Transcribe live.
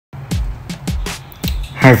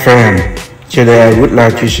Hi friend, today I would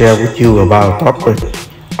like to share with you about topic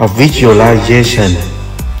of visualization.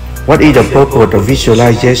 What is the purpose of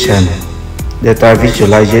visualization? Data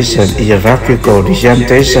visualization is a graphical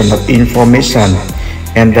representation of information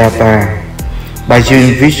and data by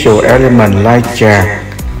using visual elements like chart,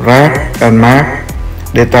 graph, and map.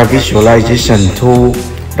 Data visualization tool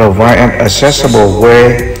provide an accessible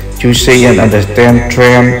way to see and understand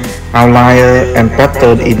trend, outlier, and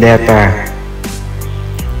pattern in data.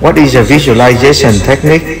 What is a visualization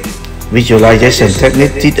technique? Visualization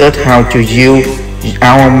technique teach us how to use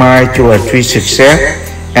our mind to achieve success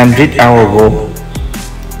and reach our goal.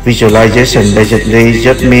 Visualization basically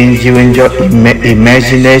just means using your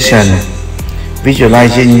imagination.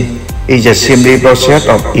 Visualizing is a simple process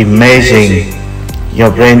of imagining. Your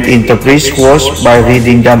brain interprets words by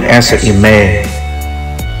reading them as an image.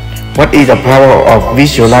 What is the power of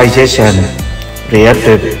visualization?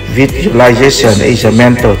 Reactive visualization is a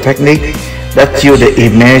mental technique that uses the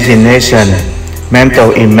imagination,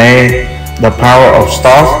 mental image, the power of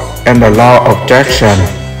thought, and the law of attraction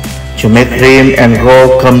to make dream and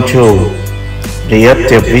goal come true.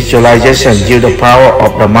 Reactive visualization uses the power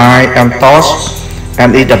of the mind and thoughts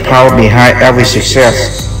and is the power behind every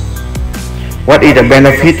success. What is the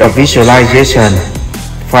benefit of visualization?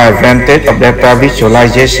 5 advantages of data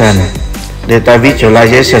visualization. Data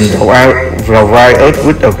visualization provides us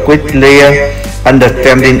with a quick, clear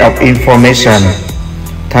understanding of information.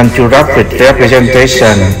 Thanks to rapid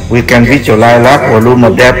representation, we can visualize large volume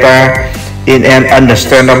of data in an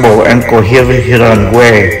understandable and coherent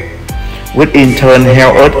way, which in turn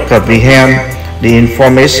help us comprehend the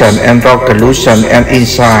information and draw conclusions and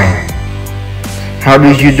insight. How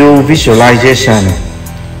do you do visualization?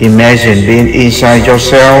 Imagine being inside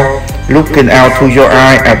yourself, looking out through your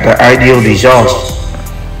eye at the ideal results.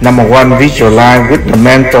 Number 1, visualize with the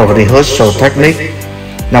mental rehearsal technique.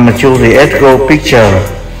 Number 2, create goal picture.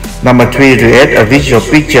 Number 3, create a visual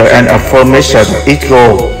picture and affirmation of each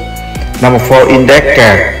goal. Number 4, index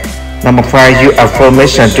card. Number 5, use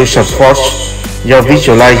affirmation to support your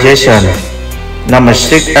visualization. Number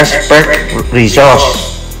 6, expect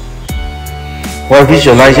results. Why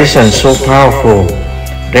visualization is so powerful?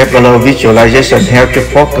 Regular visualization helps to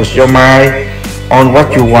focus your mind on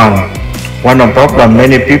what you want. One of the problems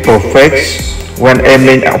many people face when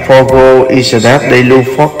aiming for goal is that they lose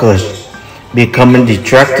focus, becoming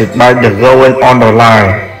distracted by the going on the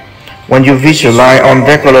line. When you visualize on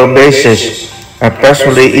regular basis,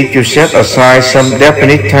 especially if you set aside some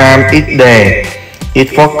definite time each day, it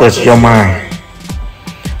focuses your mind.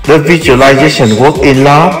 Does visualization work in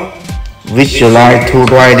law? Visualize through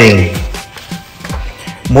writing.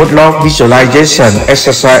 Most law visualization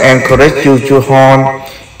exercise encourage you to hone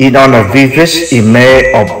in on a vivid image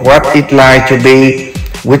of what it like to be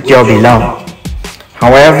with your beloved.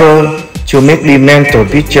 However, to make the mental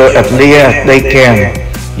picture as clear as they can,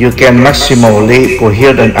 you can maximally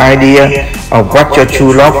coherent idea of what your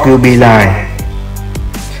true love will be like.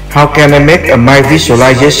 How can I make my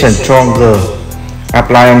visualization stronger?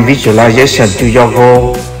 Apply visualization to your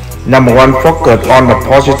goal. Number 1, focus on the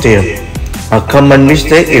positive. A common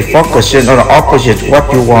mistake is focusing on the opposite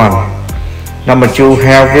what you want. Number 2,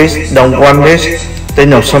 have this, don't want this.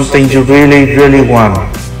 Think of something you really want.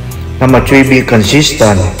 Number 3, be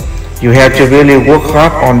consistent. You have to really work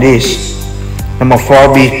hard on this. Number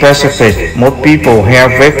 4, be specific. Most people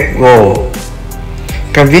have vague goals.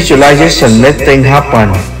 Can visualization make things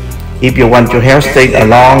happen? If you want to help things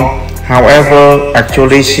along, however,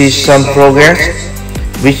 actually see some progress,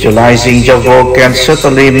 visualizing your goal can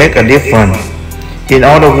certainly make a difference. In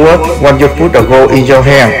other words, when you put a goal in your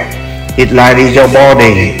head, it lies in your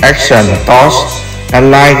body, action, thoughts,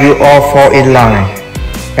 and life you all fall in line.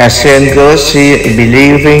 As Saint Garcia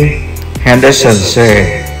believing, Henderson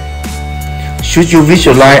said, should you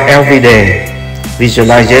visualize every day?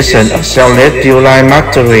 Visualization accelerates your life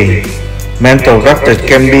mastery. Mental practice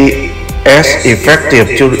can be as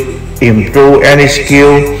effective to improve any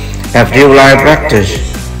skill as real-life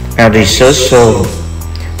practice. And research shows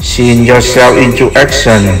seeing yourself into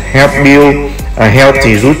action helps build a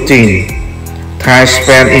healthy routine. Time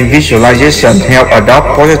spent in visualization helps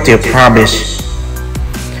adopt positive habits.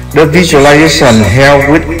 The visualization helps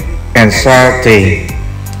with anxiety.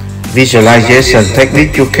 Visualization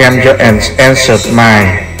technique to calm your anxious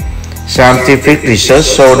mind. Scientific research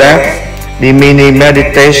shows that the mini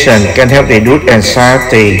meditation can help reduce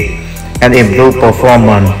anxiety and improve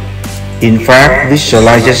performance. In fact,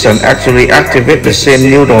 visualization actually activates the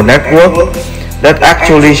same neural network that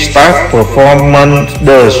actually starts performance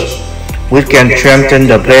does, which can strengthen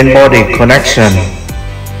the brain-body connection.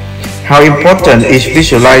 How important is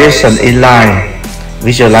visualization in life?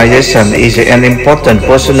 Visualization is an important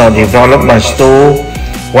personal development tool,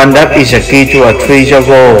 one that is a key to achieve your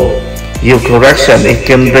goal. Your correction, it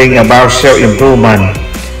can bring about self-improvement,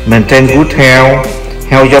 maintain good health,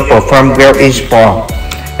 help you perform well in sport,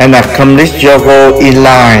 and accomplish your goal in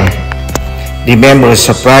life. Remember,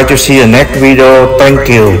 subscribe to see the next video. Thank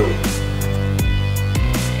you.